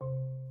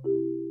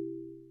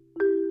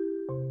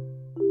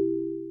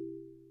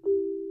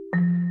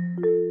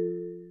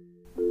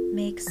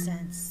Make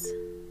sense.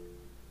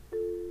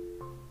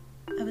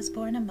 I was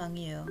born among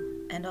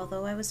you, and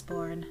although I was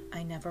born,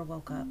 I never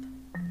woke up.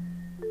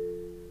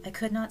 I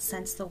could not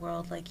sense the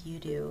world like you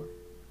do.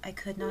 I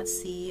could not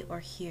see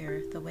or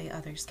hear the way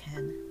others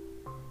can.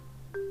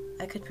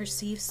 I could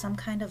perceive some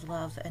kind of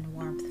love and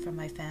warmth from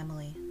my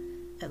family,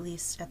 at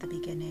least at the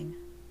beginning.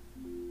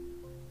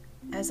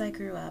 As I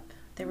grew up,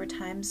 there were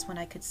times when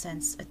I could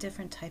sense a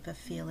different type of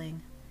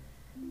feeling.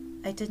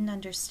 I didn't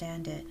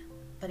understand it,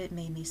 but it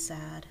made me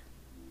sad.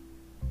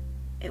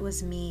 It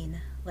was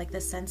mean, like the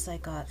sense I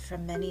got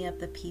from many of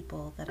the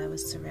people that I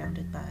was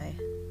surrounded by.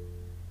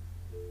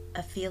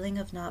 A feeling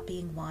of not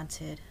being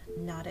wanted,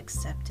 not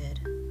accepted,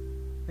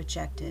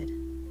 rejected,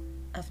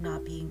 of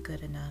not being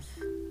good enough.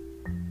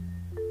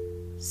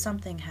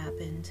 Something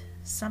happened,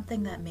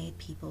 something that made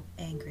people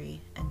angry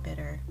and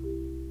bitter.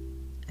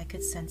 I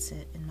could sense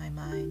it in my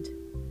mind.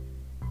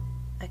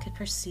 I could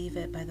perceive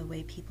it by the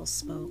way people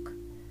spoke,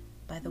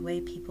 by the way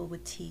people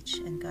would teach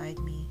and guide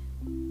me,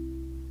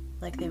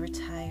 like they were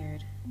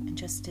tired and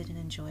just didn't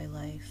enjoy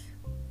life.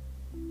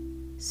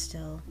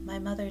 Still, my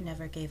mother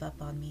never gave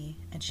up on me,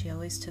 and she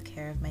always took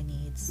care of my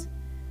needs,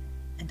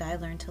 and I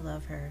learned to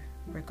love her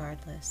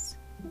regardless.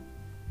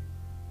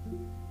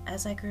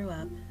 As I grew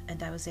up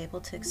and I was able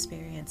to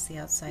experience the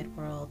outside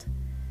world,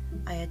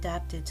 I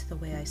adapted to the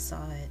way I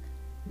saw it.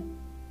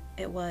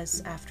 It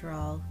was, after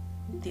all,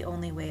 the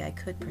only way I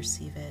could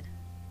perceive it,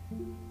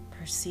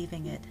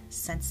 perceiving it,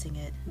 sensing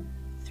it,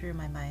 through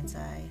my mind's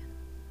eye.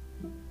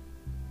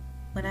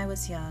 When I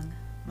was young,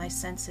 my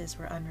senses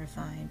were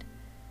unrefined,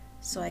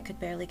 so I could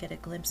barely get a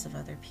glimpse of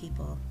other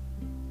people.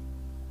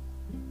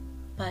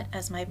 But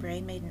as my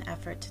brain made an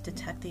effort to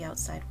detect the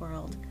outside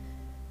world,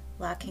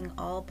 lacking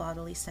all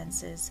bodily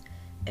senses,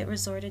 it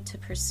resorted to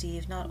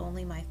perceive not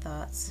only my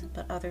thoughts,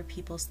 but other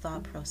people's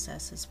thought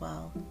process as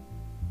well.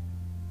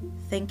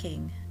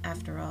 Thinking,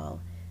 after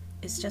all,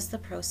 is just the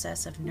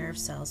process of nerve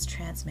cells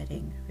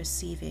transmitting,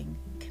 receiving,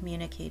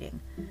 communicating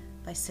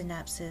by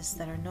synapses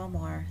that are no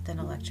more than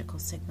electrical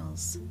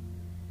signals.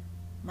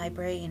 My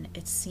brain,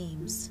 it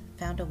seems,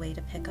 found a way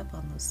to pick up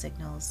on those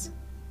signals.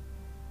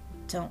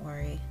 Don't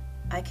worry,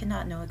 I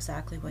cannot know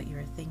exactly what you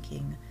are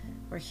thinking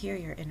or hear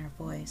your inner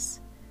voice,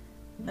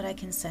 but I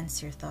can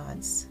sense your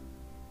thoughts,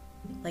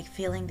 like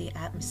feeling the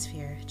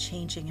atmosphere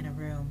changing in a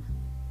room.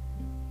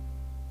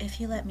 If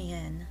you let me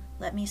in,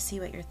 let me see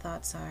what your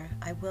thoughts are.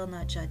 I will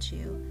not judge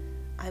you.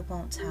 I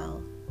won't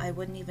tell. I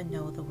wouldn't even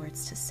know the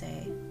words to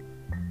say.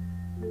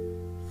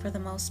 For the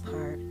most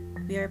part,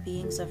 we are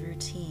beings of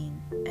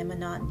routine and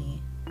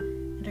monotony,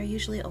 and are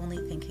usually only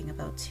thinking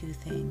about two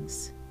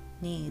things,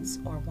 needs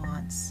or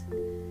wants.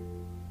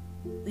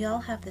 We all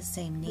have the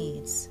same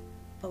needs,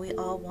 but we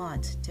all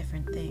want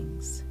different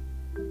things.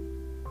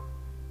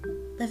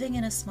 Living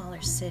in a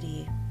smaller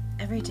city,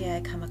 every day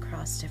I come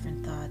across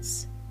different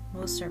thoughts.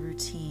 Most are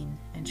routine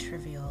and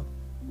trivial.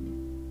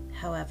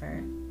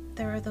 However,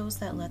 there are those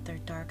that let their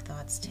dark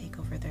thoughts take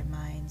over their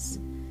minds,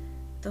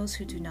 those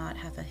who do not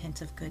have a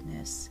hint of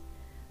goodness.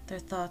 Their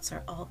thoughts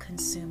are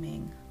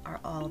all-consuming, are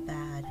all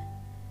bad.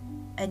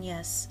 And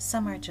yes,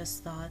 some are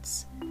just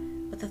thoughts,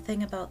 but the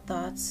thing about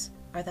thoughts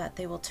are that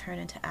they will turn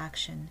into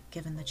action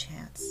given the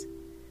chance.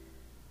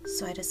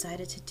 So I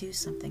decided to do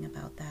something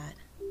about that.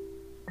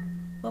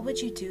 What would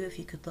you do if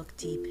you could look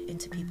deep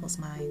into people's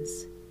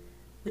minds?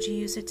 Would you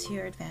use it to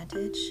your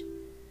advantage?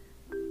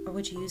 Or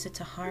would you use it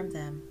to harm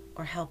them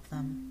or help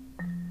them?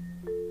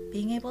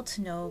 Being able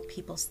to know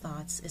people's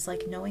thoughts is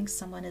like knowing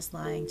someone is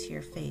lying to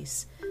your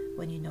face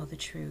when you know the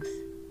truth.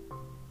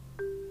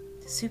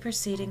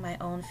 Superseding my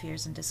own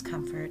fears and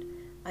discomfort,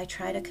 I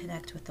try to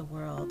connect with the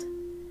world,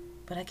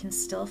 but I can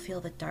still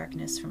feel the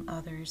darkness from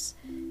others,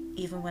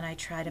 even when I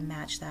try to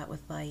match that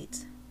with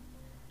light.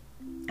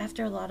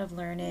 After a lot of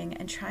learning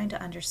and trying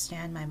to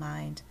understand my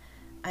mind,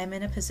 I am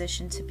in a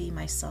position to be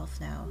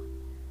myself now.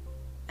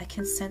 I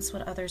can sense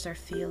what others are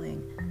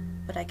feeling,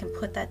 but I can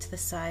put that to the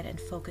side and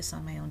focus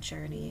on my own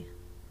journey.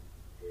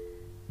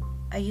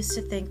 I used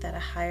to think that a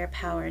higher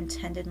power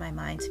intended my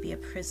mind to be a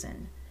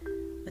prison,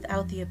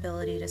 without the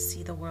ability to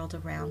see the world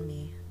around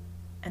me,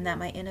 and that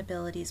my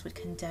inabilities would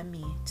condemn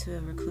me to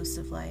a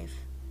reclusive life.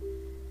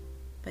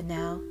 But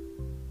now,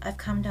 I've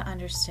come to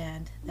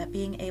understand that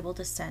being able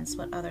to sense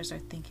what others are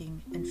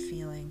thinking and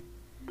feeling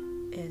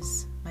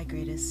is my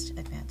greatest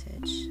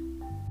advantage.